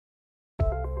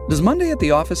Does Monday at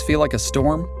the office feel like a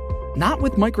storm? Not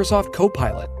with Microsoft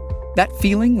Copilot. That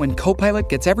feeling when Copilot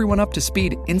gets everyone up to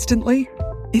speed instantly?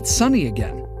 It's sunny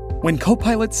again. When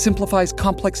Copilot simplifies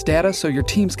complex data so your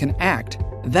teams can act,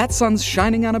 that sun's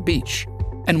shining on a beach.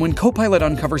 And when Copilot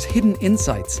uncovers hidden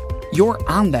insights, you're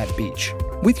on that beach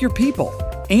with your people,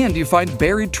 and you find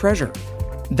buried treasure.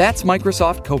 That's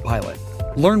Microsoft Copilot.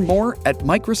 Learn more at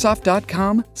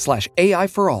Microsoft.com/AI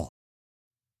for all.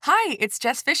 Hi, it's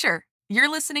Jess Fisher. You're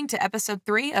listening to episode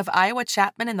 3 of Iowa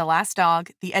Chapman and the Last Dog,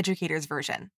 the educator's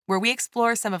version, where we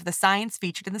explore some of the science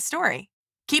featured in the story.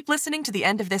 Keep listening to the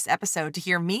end of this episode to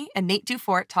hear me and Nate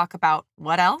Dufort talk about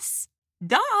what else?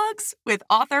 Dogs! With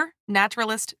author,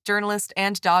 naturalist, journalist,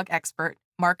 and dog expert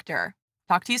Mark Durr.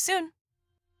 Talk to you soon.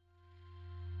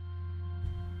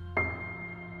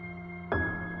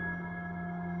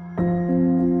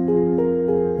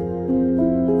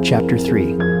 Chapter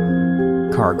 3.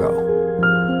 Cargo.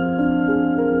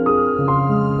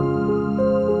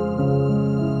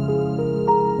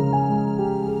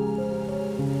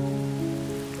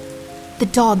 The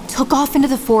dog took off into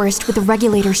the forest with the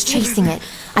regulators chasing it.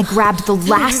 I grabbed the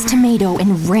last tomato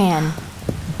and ran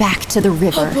back to the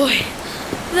river. Oh boy,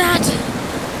 that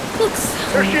looks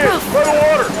There she is, rough. by the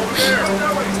water, over there.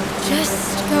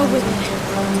 Just go with me.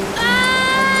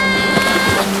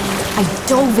 I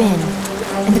dove in,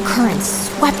 and the current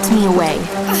swept me away.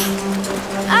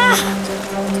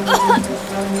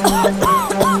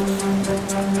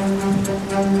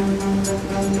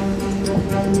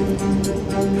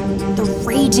 The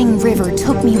raging river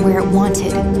took me where it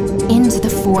wanted, into the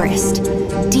forest,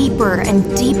 deeper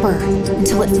and deeper,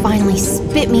 until it finally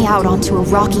spit me out onto a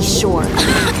rocky shore.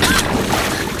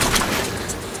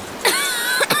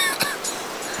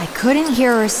 I couldn't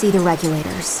hear or see the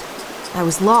regulators. I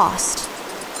was lost,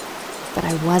 but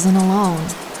I wasn't alone.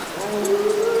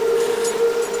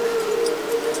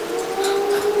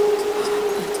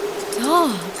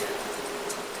 Dog.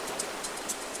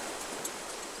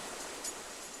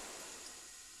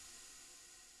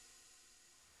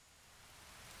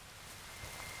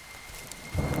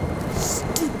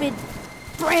 Stupid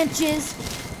branches.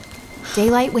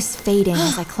 Daylight was fading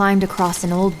as I climbed across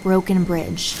an old broken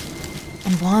bridge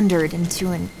and wandered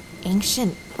into an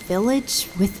ancient village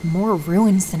with more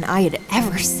ruins than I had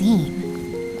ever seen.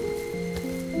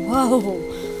 Whoa,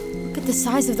 look at the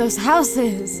size of those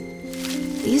houses.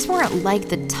 These weren't like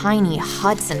the tiny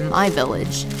huts in my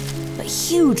village, but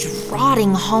huge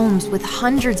rotting homes with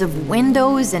hundreds of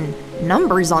windows and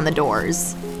numbers on the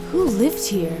doors. Who lived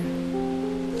here?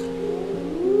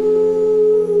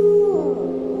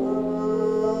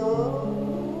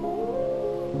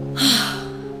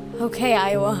 Okay,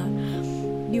 Iowa.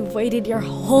 You've waited your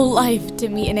whole life to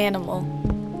meet an animal.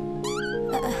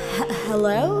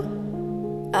 Hello?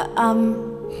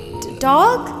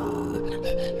 Dog?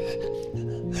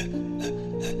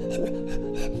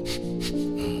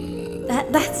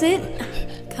 That's it?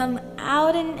 Come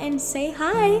out and say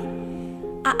hi.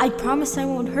 I promise I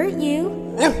won't hurt you.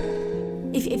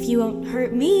 If you won't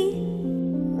hurt me.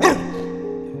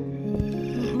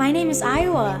 My name is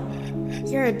Iowa.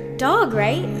 You're a dog,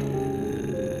 right?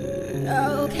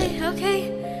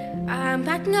 Okay. I'm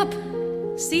backing up.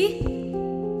 See?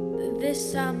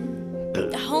 This,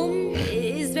 home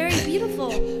is very beautiful.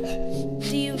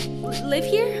 Do you live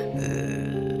here?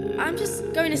 I'm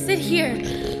just going to sit here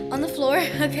on the floor,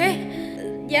 okay?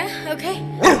 Yeah, okay.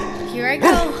 Here I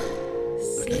go.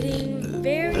 Sitting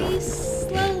very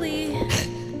slowly.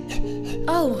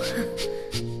 Oh,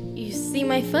 you see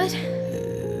my foot?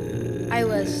 I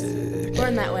was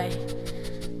born that way.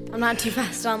 I'm not too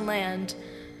fast on land,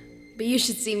 but you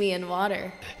should see me in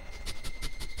water.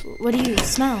 What do you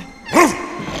smell?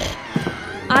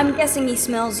 I'm guessing he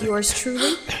smells yours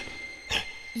truly.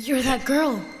 You're that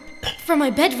girl from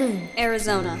my bedroom.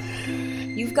 Arizona.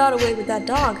 You've got away with that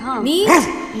dog, huh? Me?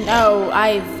 No,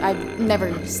 I've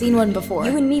never seen one before.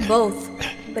 You and me both.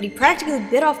 But he practically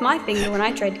bit off my finger when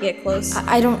I tried to get close.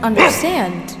 I don't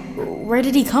understand. Where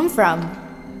did he come from?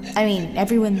 I mean,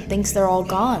 everyone thinks they're all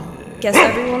gone. Guess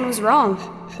everyone was wrong.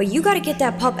 But you gotta get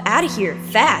that pup out of here,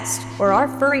 fast, or our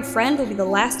furry friend will be the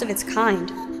last of its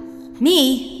kind.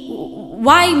 Me?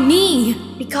 Why me?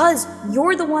 Because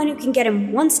you're the one who can get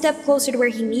him one step closer to where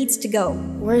he needs to go.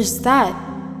 Where's that?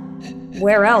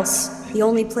 Where else? The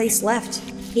only place left.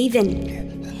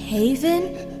 Haven.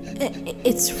 Haven?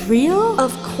 It's real?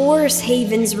 Of course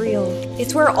Haven's real.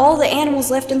 It's where all the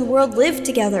animals left in the world live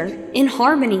together, in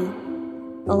harmony.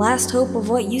 The last hope of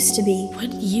what used to be.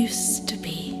 What used to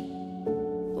be?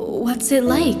 What's it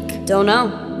like? Don't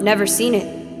know. Never seen it.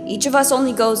 Each of us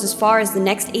only goes as far as the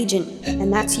next agent,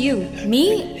 and that's you.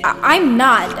 Me? I'm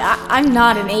not. I'm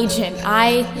not an agent.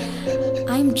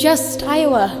 I'm just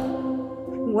Iowa.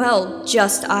 Well,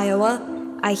 just Iowa,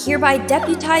 I hereby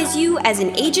deputize you as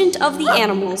an agent of the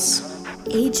animals.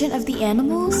 Agent of the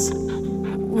animals?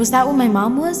 Was that what my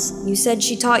mom was? You said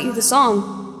she taught you the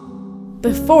song.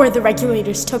 Before the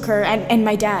regulators took her and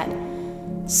my dad.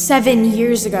 7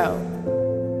 years ago.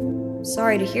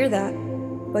 Sorry to hear that,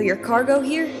 but your cargo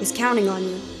here is counting on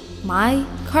you. My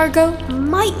cargo? You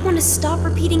might want to stop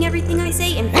repeating everything I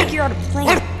say and figure out a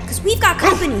plan, because we've got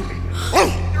company.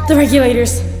 The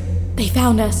regulators. They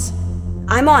found us.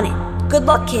 I'm on it. Good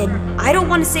luck, kid. I don't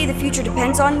want to say the future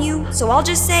depends on you, so I'll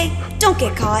just say, don't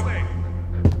get caught.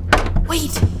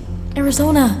 Wait,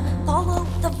 Arizona. Follow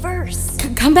the verse.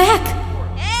 Come back.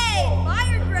 Hey,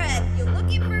 fire breath, you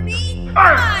looking for me? Come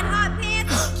on, hot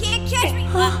pants, you can't catch me.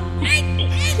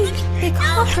 They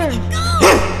caught her.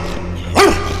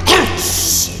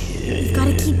 Shh. We've got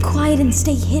to keep quiet and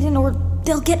stay hidden or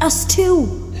they'll get us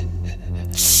too.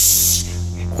 Shh.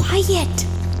 Quiet.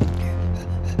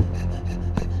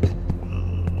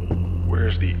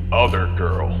 Where's the other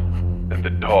girl and the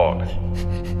dog?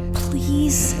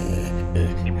 Please.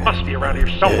 He must be around here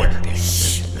somewhere.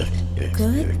 Shh.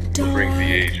 Good dog. Bring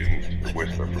the agent to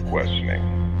Whistler for questioning.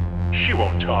 She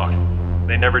won't talk.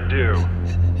 They never do.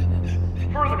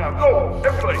 Further now, go!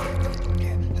 Everybody!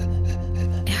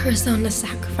 Arizona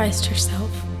sacrificed herself.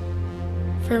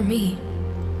 For me.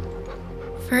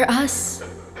 For us.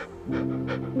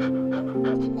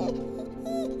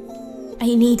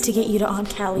 I need to get you to Aunt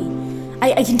Callie.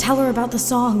 I can tell her about the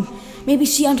song. Maybe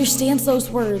she understands those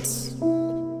words.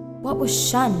 What was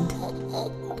shunned?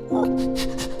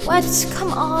 What?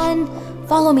 Come on.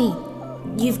 Follow me.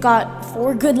 You've got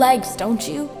 4 good legs, don't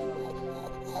you?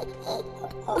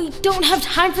 We don't have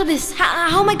time for this.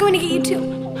 How am I going to get you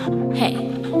to? Hey,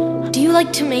 do you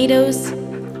like tomatoes?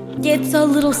 It's a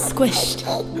little squished.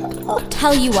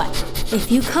 Tell you what, if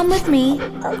you come with me,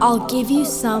 I'll give you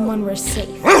some when we're safe.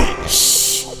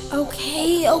 Shh.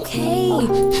 Okay.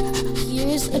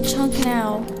 Here's a chunk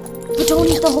now. But don't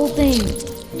eat the whole thing.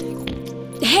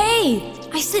 Hey!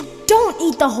 I said don't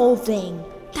eat the whole thing.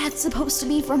 That's supposed to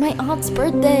be for my aunt's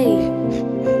birthday.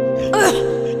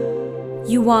 Ugh.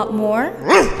 You want more?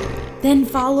 Then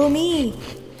follow me.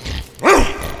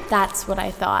 That's what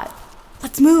I thought.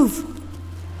 Let's move.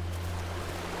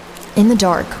 In the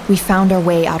dark, we found our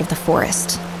way out of the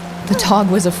forest. The dog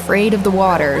was afraid of the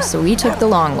water, so we took the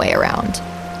long way around.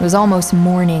 It was almost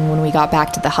morning when we got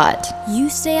back to the hut. You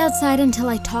stay outside until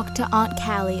I talk to Aunt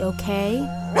Callie, okay?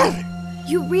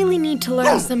 You really need to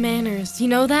learn some manners, you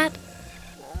know that?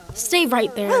 Stay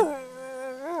right there.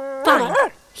 Fine.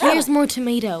 Here's more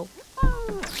tomato.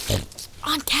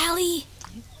 Aunt Callie!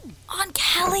 Aunt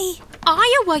Callie!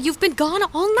 Iowa, you've been gone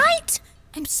all night!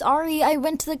 I'm sorry, I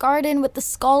went to the garden with the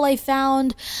skull I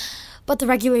found, but the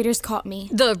regulators caught me.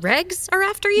 The regs are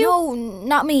after you? No,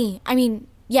 not me.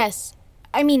 Yes.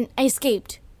 I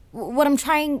escaped. What I'm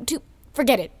trying to...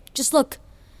 Forget it. Just look.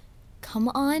 Come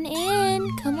on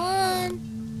in. Come on.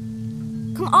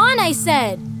 Come on, I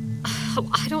said. Oh,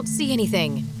 I don't see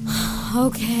anything.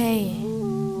 Okay.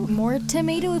 More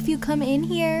tomato if you come in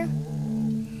here.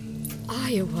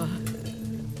 Iowa.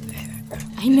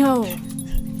 I know.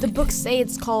 The books say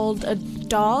it's called a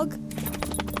dog.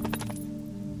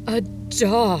 A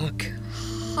dog.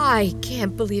 I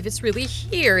can't believe it's really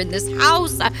here in this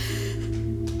house.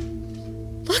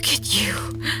 Look at you.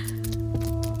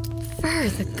 Fur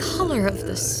the color of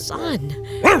the sun.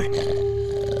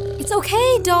 It's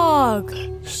okay, dog.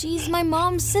 She's my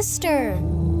mom's sister.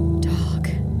 Dog.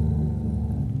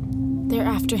 They're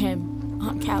after him,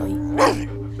 Aunt Callie.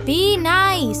 Be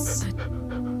nice.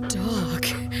 Dog.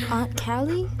 Aunt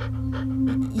Callie?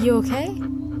 You okay?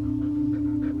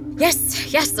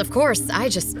 Yes, of course. I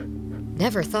just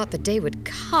never thought the day would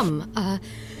come.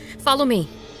 Follow me.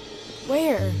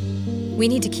 Where? We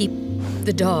need to keep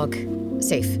the dog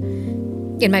safe.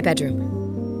 In my bedroom.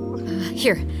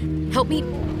 Here, help me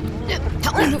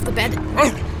move the bed.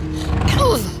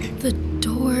 The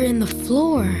door in the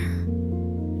floor.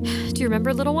 Do you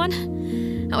remember, little one?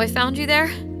 How I found you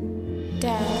there?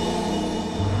 Dad.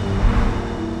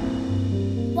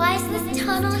 Why is this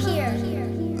tunnel here?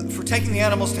 For taking the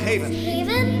animals to Haven.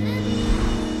 Haven?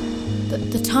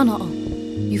 The tunnel.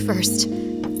 You first.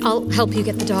 I'll help you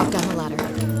get the dog down the ladder.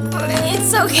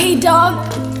 It's okay, dog.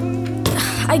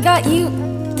 I got you.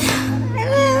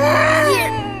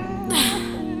 Here.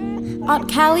 Aunt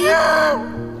Callie?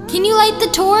 Can you light the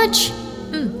torch?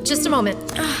 Just a moment.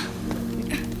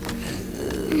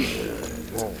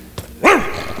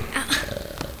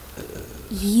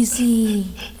 Easy.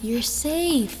 You're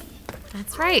safe.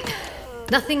 That's right.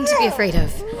 Nothing to be afraid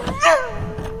of.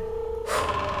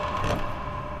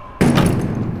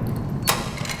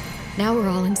 Now we're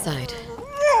all inside.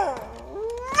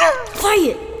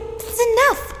 Quiet! That's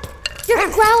enough! You're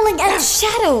growling at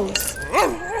shadows!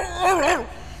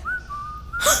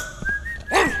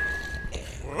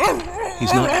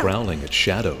 He's not growling at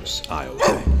shadows,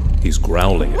 Iowa. He's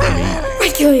growling at me.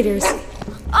 Regulators!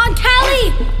 On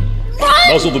Callie!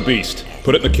 Run! Muzzle the beast.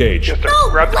 Put it in the cage. Yes, sir. No!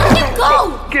 Grab the Let him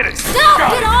go! Get it!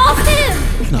 Stop! Get off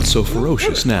him! Not so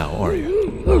ferocious now, are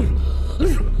you?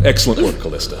 Excellent work,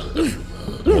 Callista.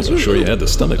 Wasn't sure you had the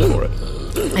stomach for it.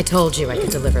 I told you I could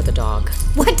deliver the dog.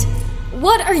 What?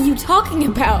 What are you talking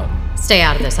about? Stay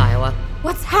out of this, Iowa.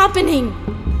 What's happening?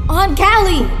 Aunt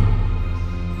Callie!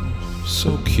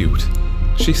 So cute.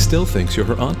 She still thinks you're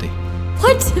her auntie.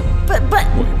 What? But...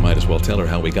 Well, you might as well tell her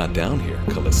how we got down here,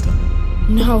 Callista.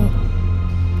 No.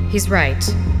 He's right.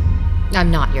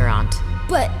 I'm not your aunt.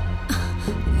 But...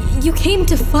 You came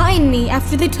to find me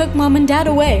after they took Mom and Dad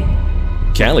away.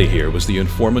 Callie here was the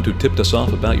informant who tipped us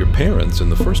off about your parents in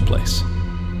the first place.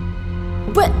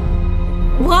 But...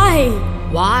 Why?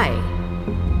 Why?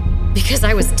 Because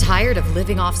I was tired of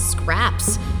living off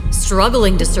scraps,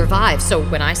 struggling to survive, so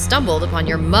when I stumbled upon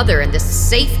your mother in this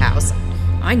safe house,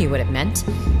 I knew what it meant.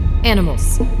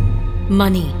 Animals.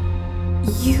 Money.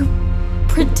 You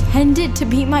pretended to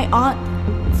be my aunt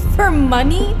for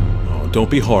money? Oh, don't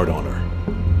be hard on her.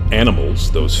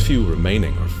 Animals, those few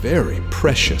remaining, are very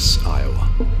precious, Iowa.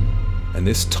 And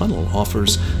this tunnel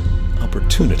offers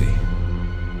opportunity.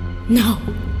 No.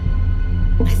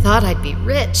 I thought I'd be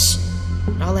rich.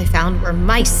 All I found were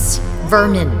mice,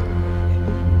 vermin,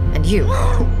 and you.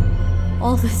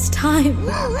 All this time.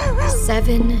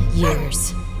 7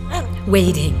 years.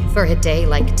 Waiting for a day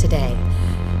like today.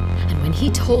 And when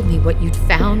he told me what you'd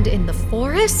found in the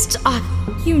forest,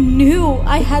 You knew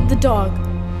I had the dog.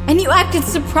 And you acted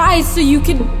surprised so you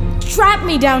could trap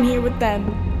me down here with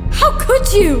them. How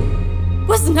could you?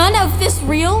 Was none of this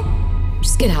real?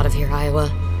 Just get out of here,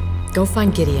 Iowa. Go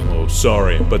find Gideon. Oh,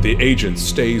 sorry, but the agent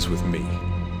stays with me.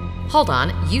 Hold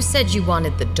on, you said you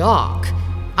wanted the dog.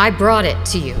 I brought it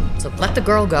to you, so let the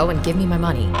girl go and give me my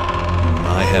money.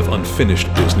 I have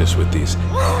unfinished business with these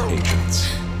agents.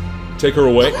 Take her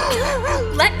away.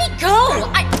 Let me go!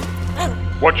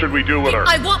 What should we do with her?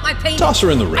 I want my payment. Toss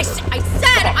her in the river. I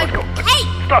said Let's go. Hey!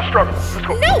 Stop struggling. Let's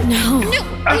go. No! No.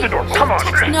 Out the door. Come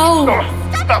on. No.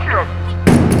 Stop struggling.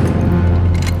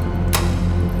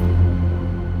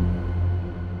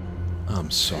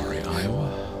 I'm sorry, Iowa.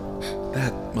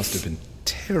 That must have been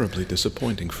terribly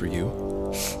disappointing for you.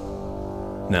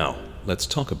 Now, let's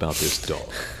talk about this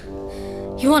dog.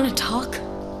 You want to talk?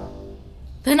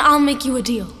 Then I'll make you a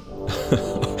deal.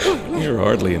 You're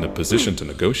hardly in a position to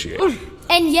negotiate.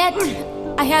 And yet,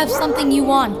 I have something you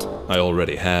want. I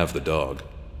already have the dog.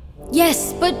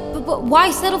 Yes, but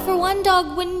why settle for one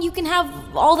dog when you can have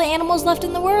all the animals left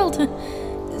in the world?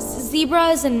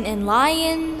 Zebras and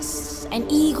lions and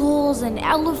eagles and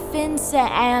elephants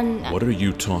and... What are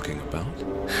you talking about?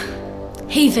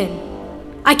 Haven.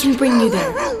 I can bring you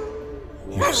there.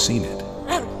 You've seen it.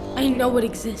 I know it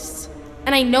exists.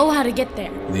 And I know how to get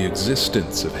there. The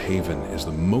existence of Haven is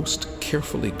the most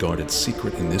carefully guarded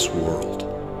secret in this world.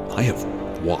 I have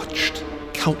watched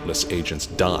countless agents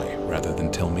die rather than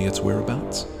tell me its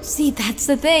whereabouts. See, that's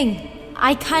the thing.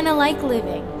 I kinda like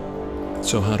living.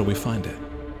 So how do we find it?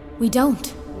 We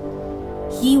don't.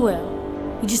 He will.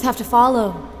 We just have to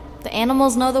follow. The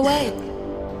animals know the way.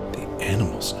 The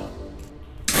animals know.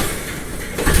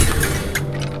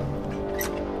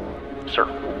 Sir,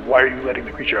 why are you letting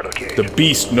the creature out of the cage? The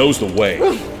beast knows the way.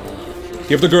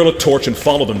 Give the girl a torch and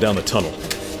follow them down the tunnel.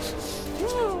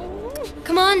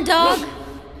 Come on, dog.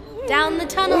 Down the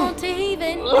tunnel to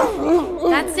Haven.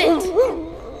 That's it.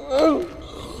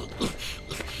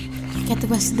 You get the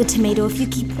rest of the tomato if you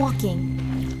keep walking.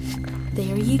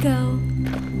 There you go.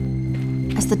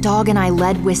 As the dog and I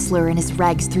led Whistler and his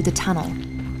regs through the tunnel,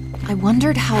 I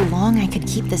wondered how long I could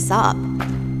keep this up.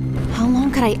 How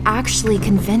long could I actually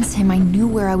convince him I knew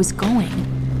where I was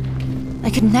going? I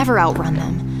could never outrun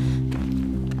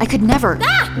them. I could never...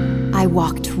 Ah! I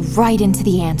walked right into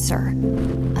the answer.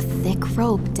 A thick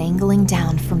rope dangling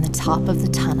down from the top of the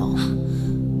tunnel.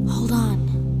 Hold on.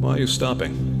 Why are you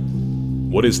stopping?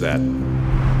 What is that?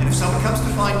 And if someone comes to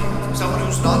find you, someone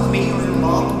who's not me or your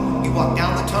mom, you walk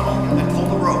down the tunnel and pull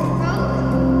the rope.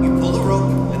 You pull the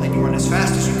rope, and then you run as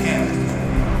fast as you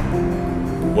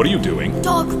can. What are you doing?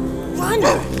 Dog, run!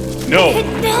 No!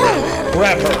 No!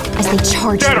 Grab her! As they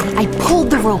charged me, I pulled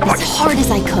the rope as hard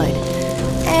as I could.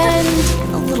 And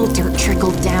a little dirt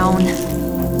trickled down.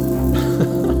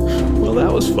 Well,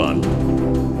 that was fun.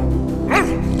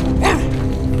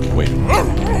 Wait.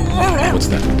 What's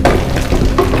that?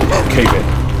 Cave in.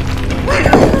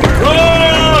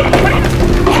 Run!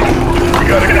 We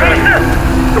gotta get out of here!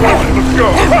 Come on, let's go!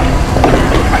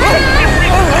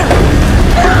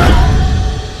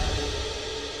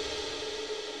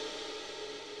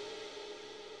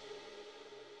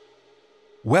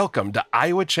 Welcome to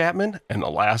Iowa Chapman and the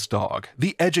Last Dog,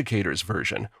 the educator's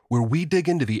version, where we dig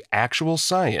into the actual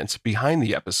science behind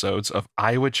the episodes of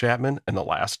Iowa Chapman and the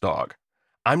Last Dog.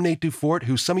 I'm Nate Dufort,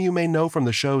 who some of you may know from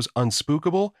the shows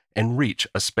Unspookable and Reach,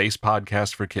 a space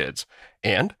podcast for kids.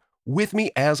 And with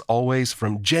me, as always,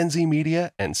 from Gen Z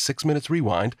Media and 6 Minutes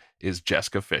Rewind is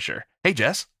Jessica Fisher. Hey,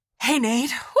 Jess. Hey,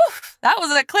 Nate. Whew, that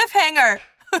was a cliffhanger.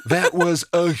 That was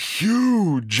a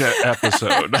huge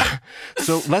episode.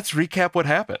 So let's recap what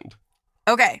happened.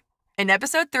 Okay. In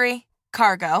episode 3,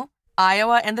 Cargo,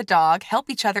 Iowa and the dog help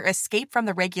each other escape from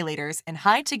the regulators and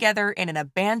hide together in an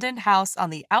abandoned house on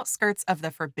the outskirts of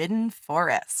the Forbidden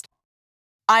Forest.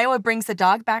 Iowa brings the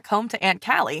dog back home to Aunt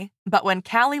Callie, but when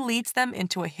Callie leads them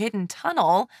into a hidden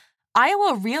tunnel,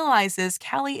 Iowa realizes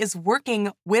Callie is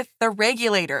working with the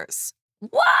regulators.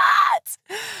 What?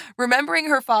 Remembering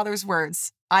her father's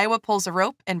words, Iowa pulls a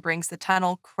rope and brings the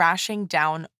tunnel crashing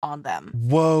down on them.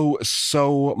 Whoa,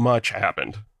 so much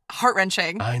happened.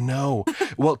 Heart-wrenching. I know.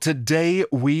 Well, today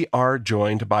we are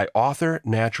joined by author,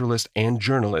 naturalist, and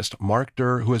journalist Mark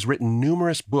Durr, who has written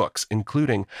numerous books,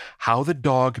 including How the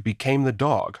Dog Became the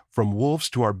Dog, From Wolves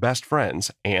to Our Best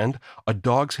Friends, and A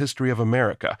Dog's History of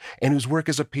America, and whose work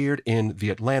has appeared in The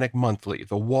Atlantic Monthly,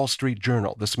 The Wall Street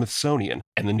Journal, The Smithsonian,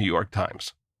 and The New York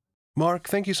Times. Mark,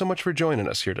 thank you so much for joining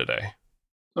us here today.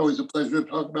 Always a pleasure to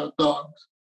talk about dogs.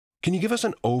 Can you give us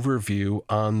an overview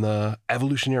on the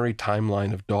evolutionary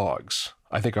timeline of dogs?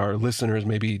 I think our listeners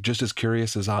may be just as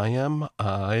curious as I am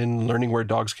in learning where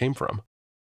dogs came from.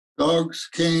 Dogs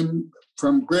came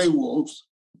from gray wolves.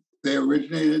 They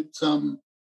originated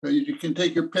you can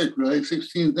take your pick, right?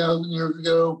 16,000 years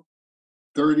ago,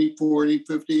 30, 40,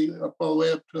 50, up all the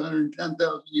way up to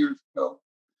 110,000 years ago.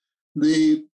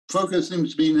 The focus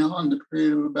seems to be now on the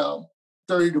period of about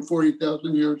 30 to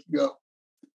 40,000 years ago,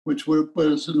 which would have put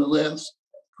us in the last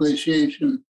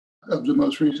glaciation of the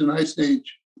most recent ice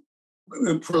age.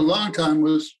 For a long time, it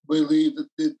was believed that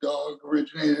the dog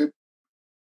originated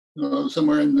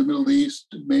somewhere in the Middle East,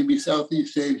 maybe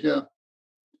Southeast Asia.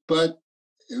 But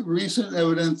recent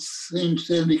evidence seems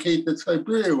to indicate that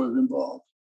Siberia was involved.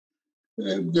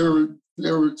 There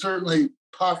were certainly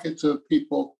pockets of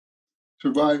people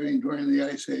surviving during the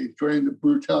Ice Age, during the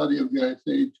brutality of the Ice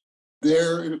Age.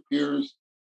 There, it appears,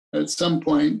 at some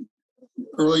point,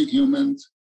 early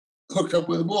humans hooked up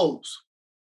with wolves.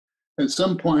 At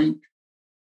some point,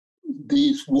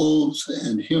 these wolves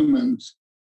and humans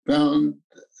found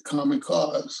common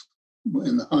cause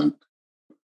in the hunt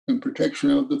and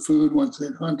protection of the food once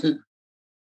they'd hunted.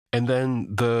 And then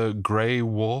the gray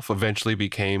wolf eventually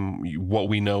became what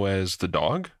we know as the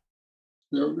dog?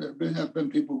 There have been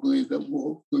people who believe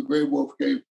that the gray wolf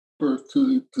gave birth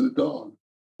to the dog.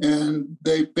 And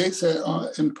they base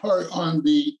that in part on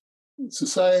the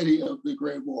society of the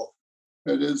gray wolf.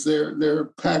 That is, they're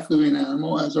a pack-living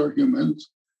animal, as are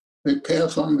humans. They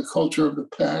pass on the culture of the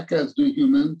pack, as do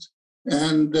humans,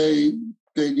 and they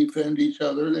defend each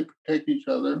other, they protect each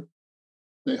other,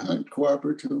 they hunt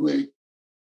cooperatively,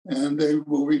 and they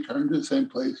will return to the same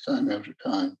place time after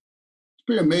time. It's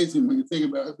pretty amazing when you think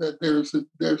about it, that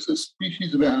there's a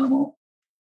species of animal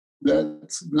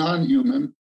that's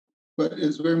non-human, but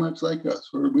is very much like us,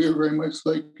 or we are very much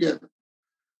like it.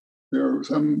 There are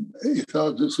some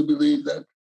ethologists who believe that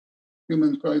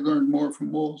humans probably learned more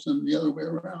from wolves than the other way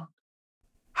around.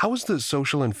 How is the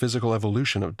social and physical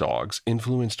evolution of dogs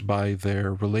influenced by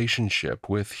their relationship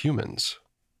with humans?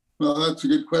 Well, that's a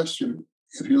good question.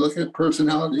 If you look at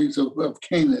personalities of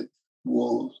canid,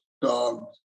 wolves,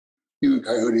 dogs, even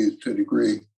coyotes to a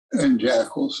degree, and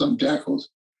jackals, some jackals,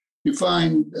 you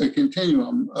find a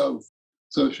continuum of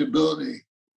sociability.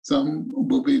 Some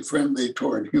will be friendly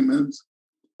toward humans.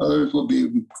 Others will be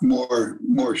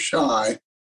more shy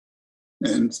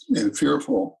and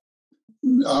fearful.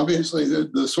 Obviously,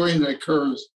 the sorting that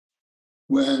occurs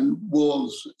when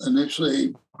wolves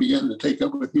initially begin to take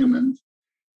up with humans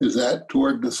is that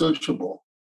toward the sociable,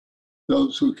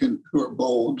 those who are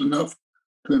bold enough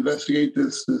to investigate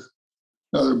this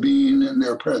other being in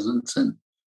their presence and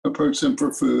approach them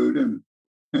for food and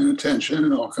attention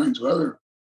and all kinds of other,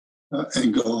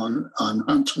 and go on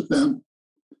hunts with them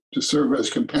to serve as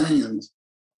companions.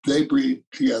 They breed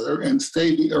together and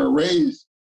are raised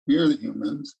near the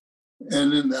humans,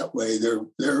 and in that way,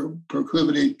 their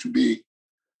proclivity to be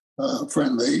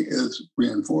friendly is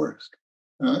reinforced.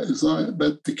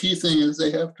 But the key thing is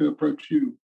they have to approach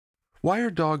you. Why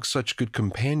are dogs such good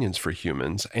companions for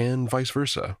humans and vice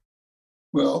versa?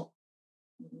 Well,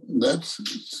 let's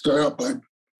start out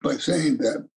by saying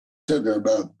that there are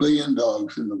about 1 billion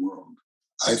dogs in the world.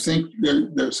 I think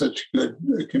they're such good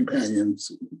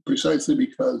companions precisely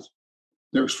because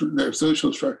their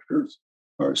social structures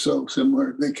are so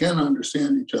similar. They can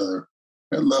understand each other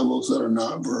at levels that are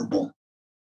not verbal.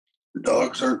 The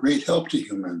dogs are a great help to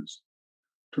humans,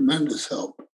 tremendous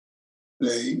help.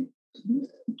 They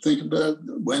think about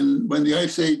when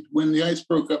the ice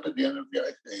broke up at the end of the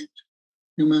ice age,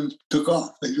 humans took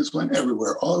off. They just went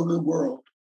everywhere, all over the world.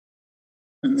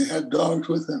 And they had dogs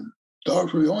with them.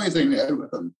 Dogs were the only thing they had with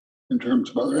them in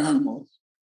terms of other animals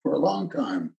for a long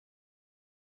time.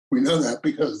 We know that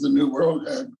because the New World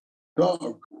had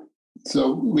dogs.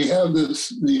 So we have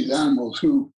these animals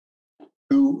who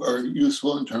are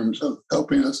useful in terms of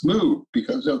helping us move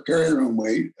because they'll carry their own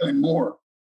weight and more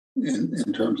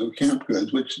in terms of camp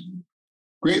goods, which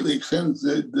greatly extends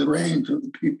the range of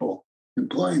the people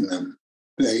employing them.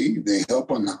 They help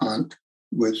on the hunt,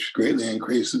 which greatly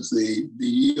increases the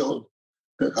yield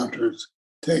that hunters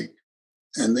take,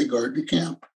 and they guard the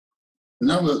camp.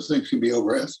 None of those things can be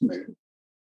overestimated.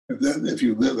 If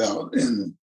you live out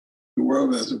in the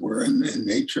world, as it were, in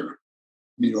nature,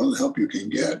 you know the help you can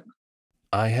get.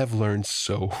 I have learned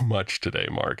so much today,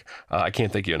 Mark. I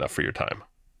can't thank you enough for your time.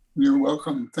 You're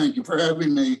welcome. Thank you for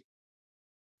having me.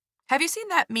 Have you seen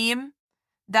that meme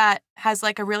that has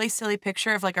like a really silly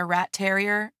picture of like a rat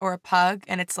terrier or a pug,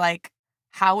 and it's like,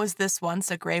 how was this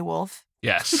once a gray wolf?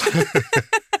 Yes.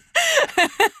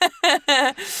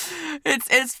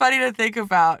 It's funny to think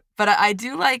about, but I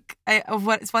do like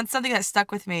something that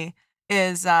stuck with me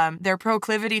is their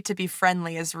proclivity to be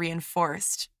friendly is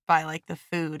reinforced by like the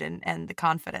food and the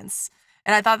confidence,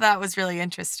 and I thought that was really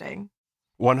interesting.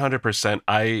 100%.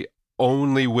 I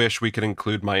only wish we could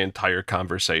include my entire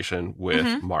conversation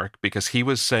with Mark, because he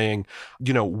was saying,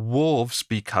 wolves,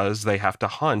 because they have to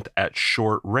hunt at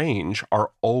short range, are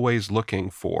always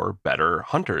looking for better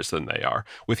hunters than they are.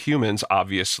 With humans,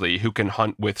 obviously, who can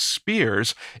hunt with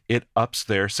spears, it ups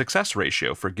their success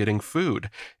ratio for getting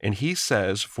food. And he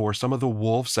says for some of the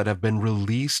wolves that have been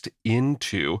released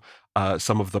into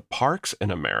some of the parks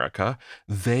in America,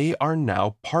 they are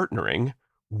now partnering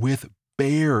with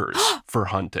bears for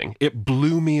hunting. It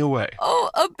blew me away.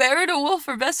 Oh, a bear and a wolf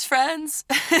are best friends.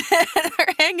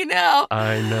 They're hanging out.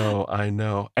 I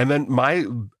know. And then my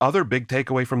other big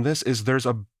takeaway from this is there's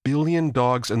 1 billion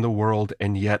dogs in the world,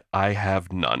 and yet I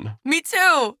have none. Me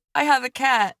too. I have a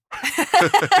cat.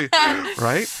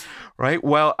 Right.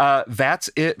 Well, that's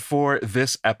it for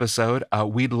this episode.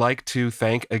 We'd like to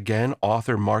thank again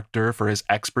author Mark Durr for his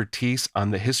expertise on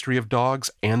the history of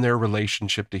dogs and their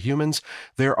relationship to humans.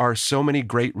 There are so many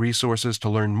great resources to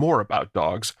learn more about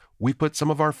dogs. We put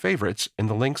some of our favorites in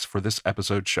the links for this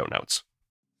episode's show notes.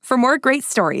 For more great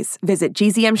stories, visit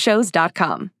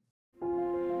gzmshows.com.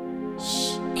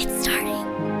 It's starting.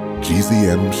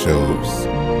 GZM Shows.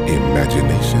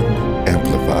 Imagination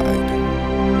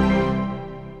Amplified.